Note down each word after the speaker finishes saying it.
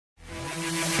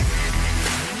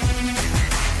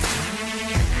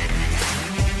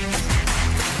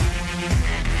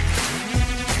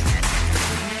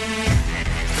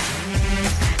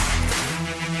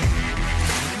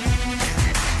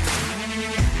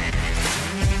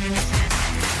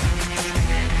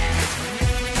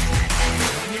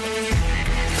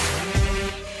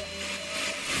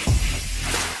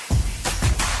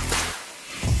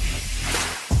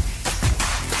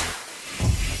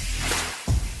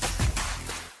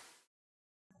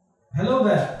Hello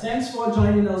there. Thanks for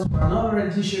joining us for another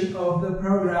edition of the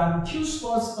program Q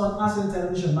Sports on Ascent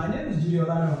Television. My name is Jide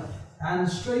Olaniran, and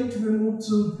straight we move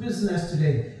to business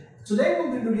today. Today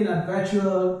we'll be looking at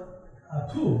virtual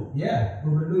pool. Yeah,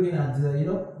 we'll be looking at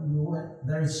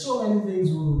there is so many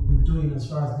things we'll be doing as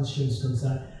far as this show is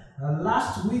concerned.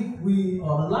 Last week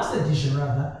or the last edition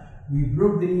rather, we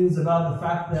broke the news about the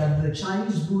fact that the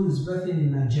Chinese pool is birthing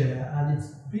in Nigeria, and it's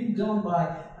being done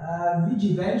by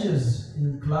VG Ventures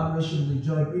in collaboration with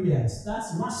Joy Brilliance.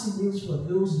 That's massive news for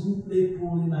those who play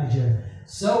pool in Nigeria.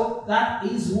 So that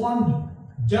is one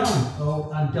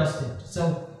done and dusted.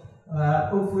 So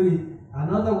hopefully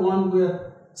another one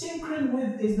we're tinkering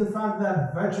with is the fact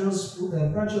that virtual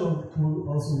pool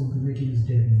also will be making its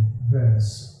debut very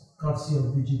soon, courtesy of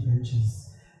VG Ventures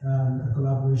and a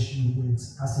collaboration with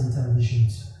Ascent Television.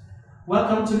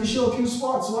 Welcome to the show Q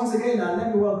Sports once again, and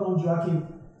let me welcome Joachim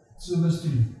to the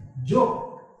studio.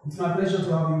 Joe, it's my pleasure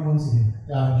to have you once again.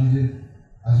 Yeah, Jide,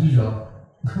 as usual,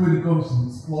 when it comes to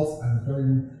sports and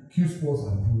especially Q Sports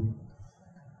and food,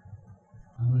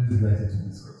 I'm always delighted to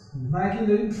discuss. Like in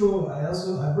the intro, I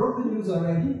broke the news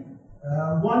already.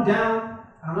 One down,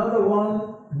 another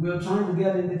one we're trying to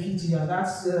get in the kitty, and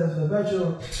that's the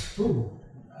virtual pool.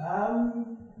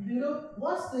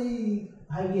 What's the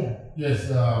idea? Yes,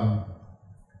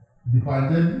 the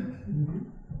pandemic,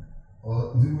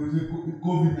 or the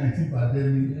COVID-19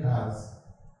 pandemic has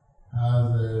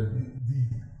the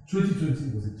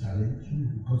 2020 was a challenge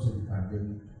because of the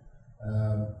pandemic,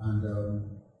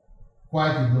 and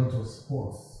quite a lot of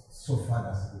sports suffered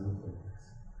as a result of it.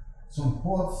 Some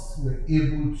sports were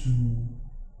able to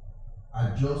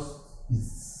adjust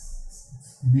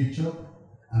its nature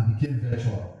and became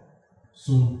virtual.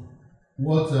 So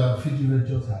what Fiji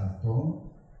Ventures has done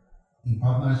in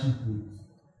partnership with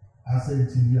Ascent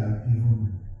TV and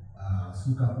even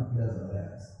Snooker Players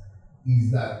Alliance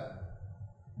is that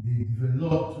they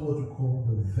developed what we call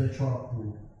the virtual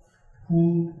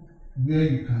pool where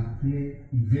you can play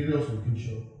in various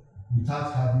locations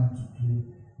without having to play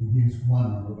against one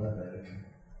another directly.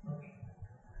 Okay.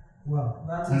 Well,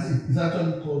 it's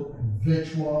actually called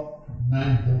virtual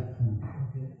 9-ball pool.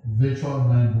 Okay. Virtual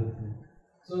 9-ball pool.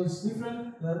 So it's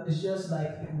different. It's just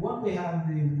like what we have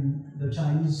in the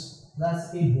Chinese,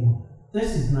 that's 8-ball.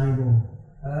 This is 9-ball.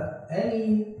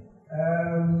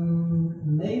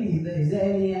 Maybe is there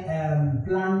any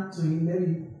plan to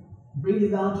maybe bring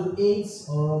it down to 8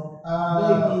 or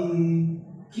maybe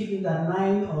keep it at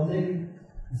 9 or maybe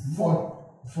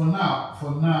for now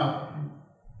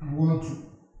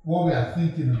what we are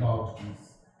thinking about is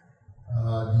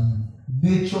the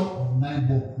nature of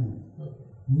 9-ball pool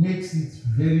makes it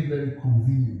very, very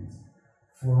convenient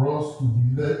for us to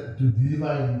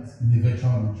deliver it in a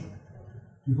virtual nature.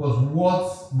 Because what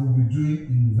we'll be doing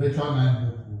in virtual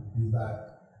 9-ball pool is that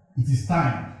it is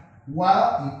timed. While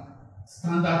in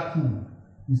standard pool,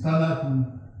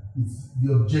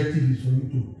 the objective is for you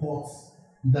to pot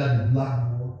either the black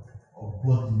ball or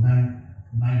pot the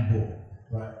 9-ball,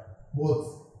 right?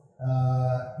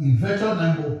 But in virtual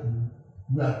 9-ball pool,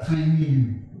 we are timing you.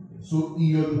 So in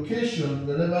your location,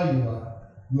 wherever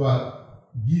you are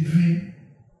giving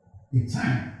a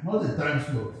time, not a time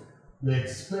slot. You're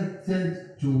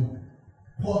expected to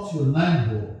pot your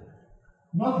 9-ball,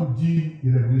 not within the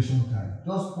regulation time,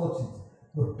 just pot it.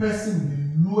 The person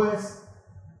with the lowest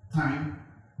time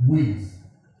wins.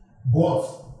 But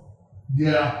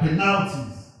there are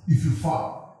penalties if you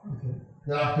foul. Okay.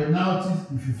 There are penalties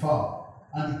if you foul.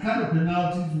 And the kind of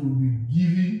penalties we'll be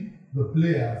giving the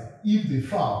players if they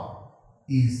foul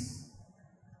is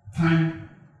time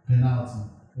penalty.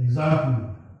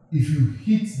 Example, if you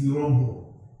hit the wrong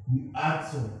ball, we add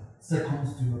some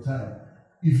seconds to your time.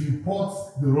 If you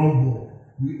pot the wrong ball,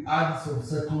 we add some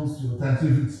seconds to your time. So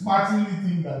if you smartly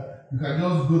think that you can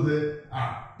just go there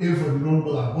and aim for the wrong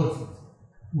ball and pot it,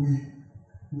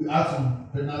 we add some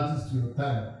penalties to your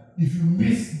time. If you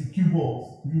miss the cue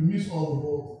balls, if you miss all the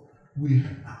balls, we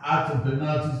add some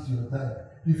penalties to your time.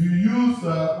 If you use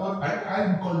what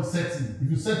I call it setting, if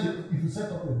you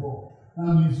set up a ball, that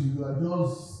means you are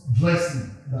just dressing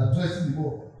the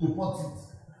ball to pot it.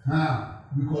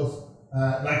 Because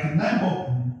like in 9-ball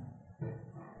pool,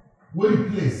 when you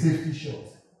play a safety shot,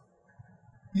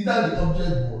 either the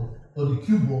object ball or the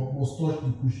cue ball must touch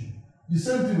the cushion. The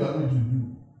same thing we are going to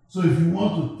do. So if you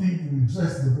want to think you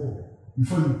dress the ball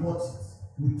before you pot it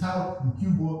without the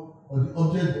cue ball or the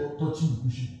object ball touching the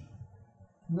cushion,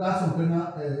 you add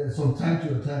some time to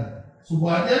your time. So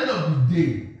by the end of the day,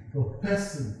 the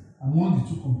person among the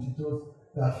two competitors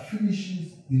that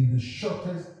finishes in the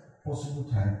shortest possible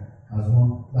time has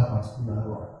won that particular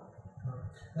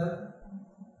round.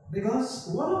 Because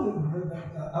one of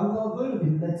I'm going to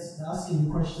be asking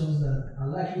you questions that are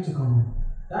likely to come up.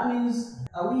 That means,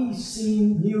 are we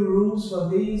seeing new rules for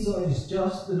these, or is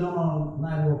just the normal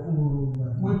neighbor pool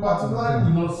rule? We particularly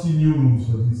will not see new rules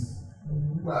for this.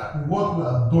 What we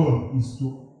have done is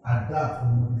to adapt or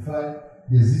modify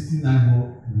the existing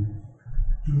neighbor rule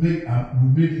to make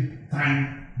we made it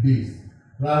time based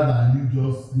rather than you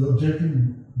just the objective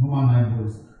in normal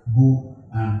neighbors go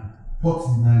and port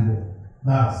the neighbor.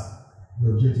 That's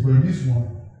the objective. But in this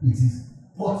one, it is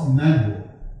port the neighbor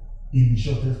in the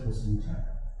shortest possible time.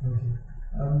 Okay.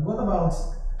 What about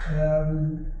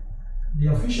the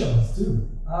officials too?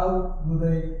 How will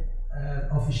they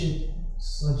officiate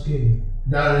such game?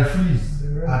 There are referees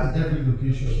at every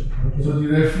location. Okay. So the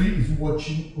referee is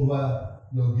watching over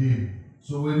your game.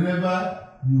 So whenever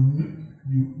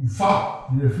you foul,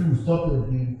 the referee will stop your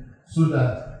game so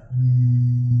that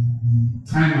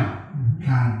the timer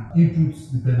can input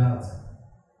the penalty.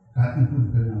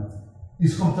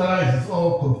 It's computerized, it's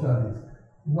all computer based.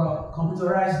 Well,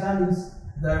 computerized, that means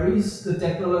there is the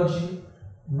technology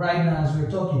right now as we're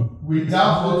talking.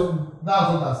 That's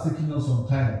what has taken us some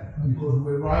time because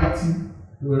we were writing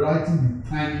the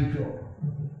timing clock.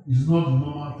 It's not the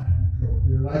normal timing clock.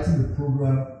 We're writing the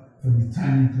program for the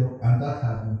timing clock, and that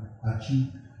has been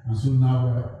achieved. And so now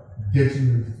we're getting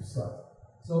ready to start.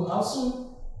 So how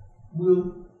soon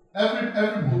will every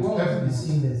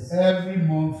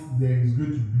month there is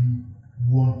going to be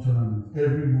one tournament.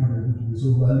 Every month there is going to be. So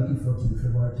we are looking forward to the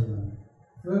February tournament.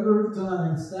 February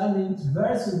tournament, that means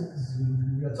very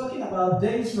soon. We are talking about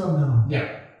days from now.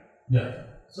 Yeah.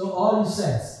 So all is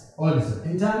set.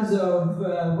 In terms of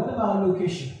what about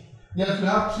location? Yes, we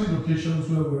have 3 locations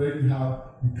where we already have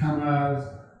the cameras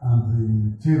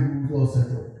and the tables all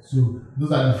set up. So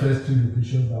those are the first 3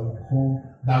 locations that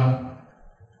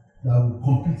will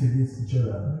compete against each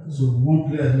other. So one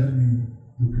player is going to be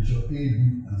location A, B,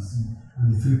 and C, and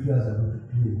the 3 players are going to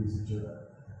play against each other.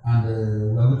 And we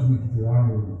are going to make it a round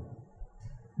robin.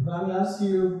 If I may ask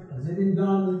you, has it been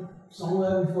done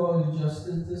somewhere before?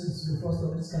 This is the first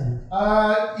of its kind.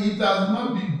 It has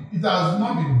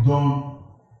not been done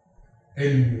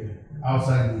anywhere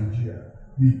outside Nigeria.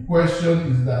 The question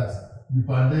is that the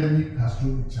pandemic has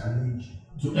thrown a challenge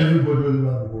to everybody all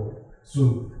over the world.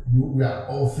 So we are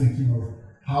all thinking of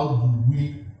how do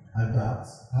we adapt,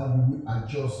 how do we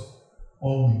adjust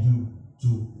all we do to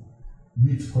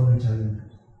meet current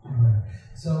challenges. Right.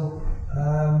 So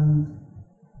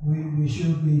we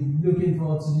should be looking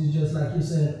forward to this, just like you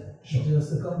said,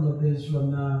 just a couple of days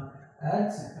from now.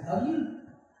 And are you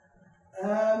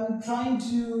trying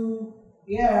to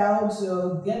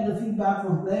out get the feedback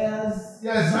from players?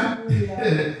 Yes,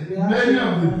 many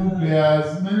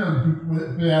of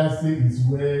the players say it's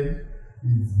weird,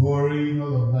 it's boring,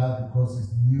 all of that because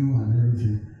it's new and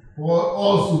everything. But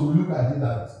also we look at it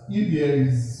that if there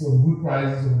is some good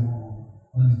prizes on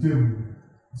the table,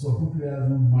 some players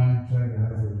don't mind trying to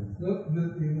have it.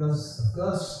 Because of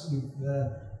course the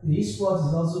esports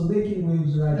is also making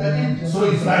waves right now. So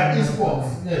it's like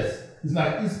esports, yes. It's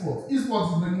like esports.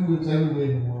 Esports is making waves everywhere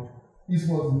in the world.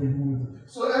 Esports is making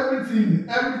waves. So everything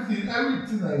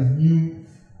that is new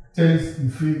tends to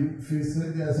face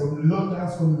there's some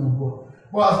reluctance coming on board.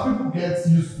 But as people get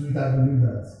used to it, I believe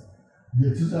that the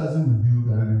enthusiasm will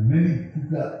build, and many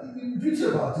people the beauty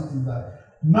about it is that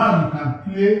now you can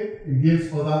play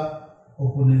against other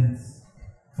opponents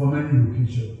from any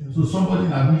location. So somebody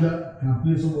in Abuja can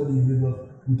play somebody in Lagos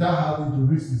without having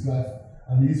to risk his life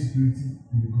and the insecurity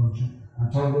in the country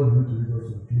and travel to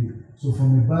Lagos to play. So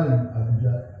from a bar in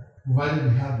Abuja, provided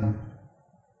we have the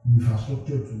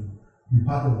infrastructure to be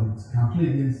part of it, can play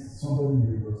against somebody in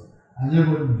Lagos and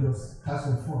everybody will just have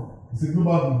some fun. It's a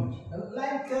global village.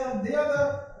 Like the other,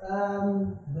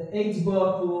 the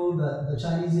 8-ball pool, the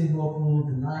Chinese 8-ball pool,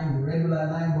 the regular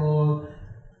 9-ball,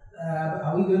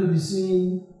 are we going to be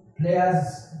seeing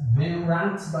players being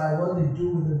ranked by what they do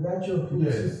with the virtual pool?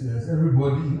 Yes.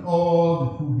 Everybody in all the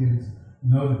pool games,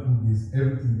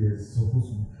 everything is supposed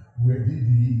to be. Where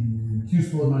the Q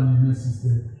Sport management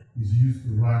system is used to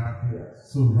rank players.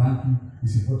 So ranking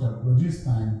is important. But this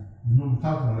time,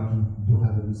 without ranking, you don't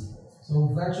have any sports. So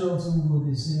virtual too will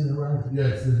be seeing a ranking.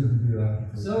 Yes, there's going to be a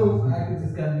ranking. So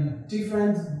it can be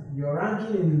different. Your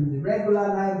ranking in the regular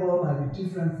 9-ball might be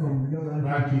different from your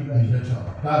ranking in virtual.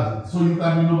 That's it. So you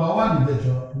can be number 1 in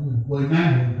virtual, but in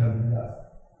 9-ball you can be last.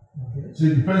 Okay. So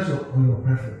it depends on your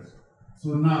preference. So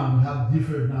now we have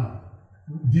different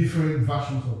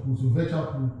versions of pool. So virtual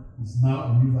pool is now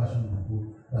a new version of pool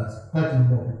that quite a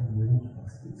number of people will want to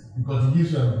participate because it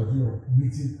gives you an opportunity of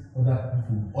meeting other people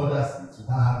from other states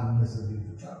without having necessarily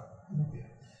to travel. Okay.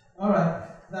 All right.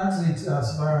 that's it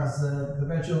as far as the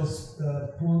virtual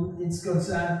pool is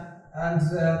concerned. And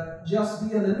just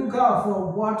be on the lookout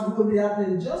for what will be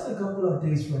happening just a couple of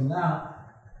days from now.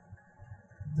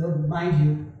 Don't mind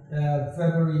you,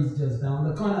 February is just down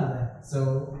the corner there.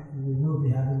 So we will be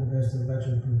having the best of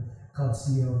virtual pool,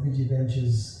 courtesy of VG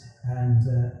Ventures and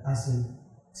Asset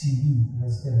TV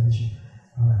as television.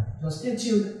 Alright, just stay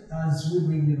tuned as we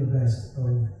bring you the best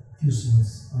of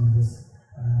QSports on this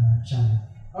channel.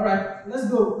 Alright, let's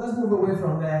go. Let's move away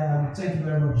from there. Thank you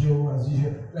very much, Joe, as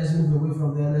usual. Let's move away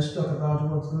from there. Let's talk about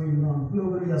what's going on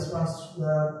globally as far as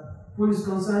pool is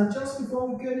concerned. Just before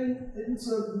we came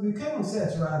on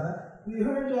set, rather, we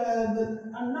heard the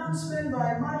announcement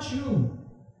by Matchroom,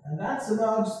 and that's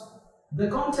about the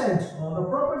content or the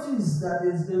properties that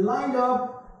has been lined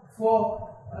up for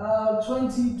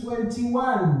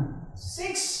 2021.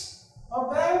 6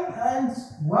 of them, and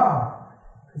wow,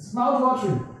 it's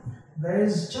mouth-watering. There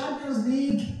is Champions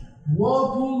League,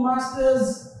 World Pool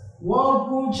Masters, World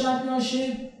Pool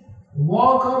Championship,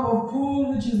 World Cup of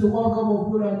Pool, which is the World Cup of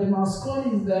Pool, and the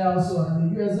Mosconi is there also,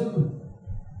 and the US Open.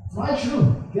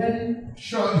 Matchroom getting.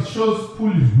 Sure, it shows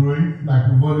pool is growing, like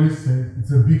we've always said.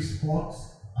 It's a big sport.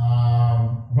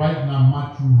 Right now,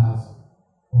 Matchroom has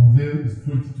unveiled its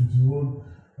 2021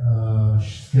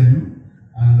 schedule,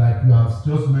 and like you have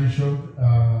just mentioned,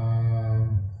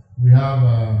 we have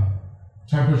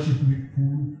Championship League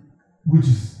pool, which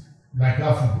is like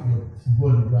our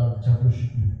football. We have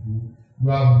Championship League pool.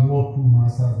 We have World Pool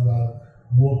Masters. We have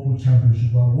World Pool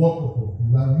Championship. We have World Cup of Pool.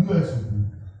 We have US Open,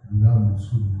 and we have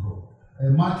Mosconi Cup.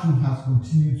 Matchroom has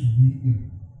continued to be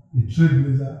a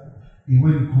trailblazer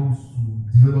when it comes to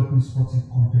developing sporting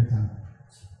content and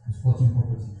sporting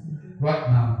properties. Right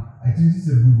now, I think this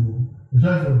is a good one,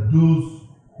 especially for those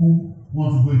who want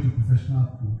to go into professional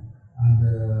pool. And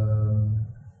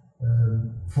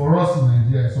for us in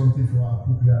Nigeria, it's something for our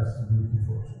pool players to be looking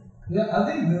forward to. Yeah, I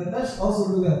think let's also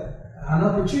look at an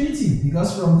opportunity, because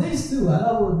from this too, I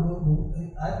know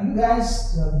you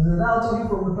guys are now talking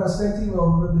from the perspective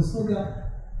of the Snooker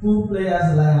Pool Players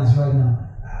Alliance right now.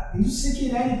 Are you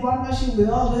seeking any partnership with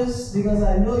all this? Because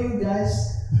I know you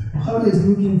guys are always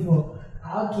looking for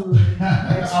how to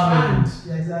expand.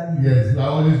 Yeah, exactly. Yes, we are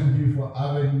always looking for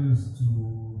avenues to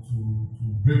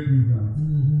break new ground.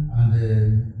 And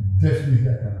definitely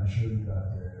I can assure you that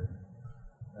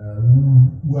we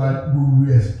will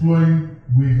be exploring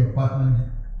ways of partnering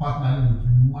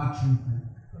with Matchroom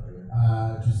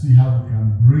to see how we can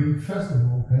bring, first of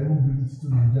all, can even bring it to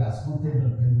Nigeria as content on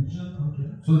television,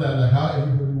 so that like how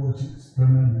everybody watches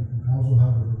Premier League, we can also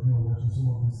have the opportunity of watching some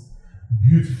of these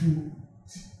beautiful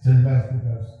televised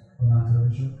programs on our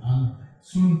television. And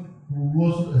soon we will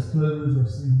also explore ways of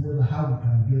seeing how we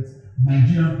can get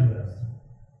Nigerian players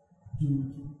to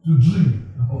dream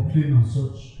of playing on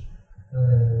such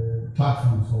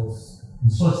platforms or in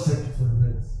such sectors of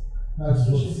events.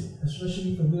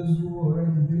 Especially for those who are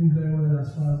already doing very well as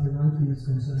far as the ranking is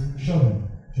concerned. Surely,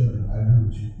 I agree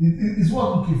with you. It's what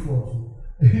we looking forward to.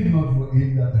 If not for him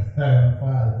that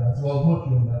was much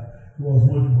younger, he was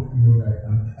much more younger,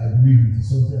 and I believe it is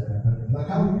something I can target. Like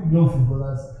how young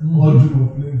footballers all dream of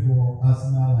playing for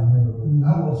Arsenal and all of that. I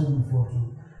also look forward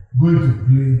to going to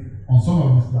play on some of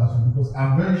these platforms, because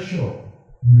I'm very sure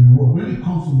the reward, when it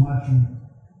comes to Matchroom,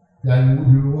 the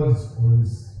reward is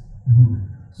always good.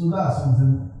 So that's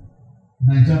something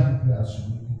Nigerian players should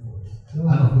be looking for. An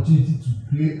opportunity to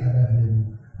play at that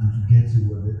level and to get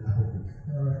rewarded appropriately.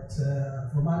 Alright,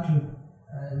 for Matchroom,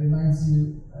 reminds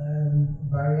you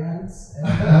variants,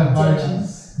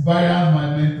 touches. Variant, my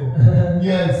mentor.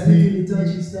 Yes,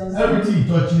 everything he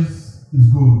touches is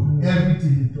good.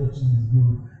 Everything he touches is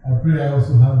good. I pray I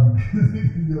also have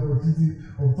the opportunity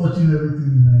of touching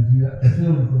everything in Nigeria, especially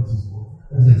when it comes to sport.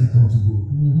 Let it come to go.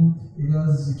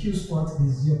 Because the QSport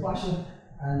is your passion,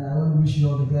 and I want to wish you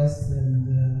all the best, and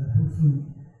hopefully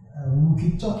we'll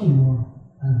keep talking more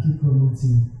and keep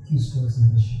promoting QSports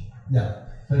in the show. Yeah,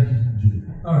 thank you,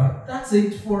 Jide. Alright, that's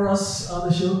it for us on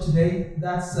the show today.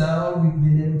 That's all we've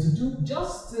been able to do.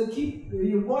 Just keep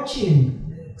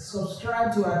watching,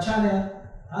 subscribe to our channel,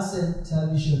 Asset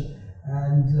Television,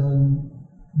 and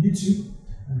YouTube,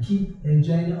 and keep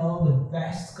enjoying all the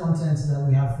best content that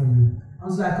we have for you.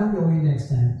 Until I come your way next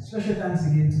time. Special thanks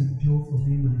again to Joe for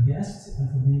being my guest and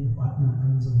for being a partner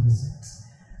on this set.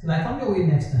 Till I come your way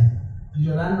next time. Jide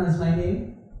Olaniran is my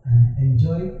name, and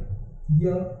enjoy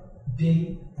your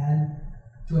day and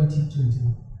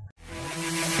 2021.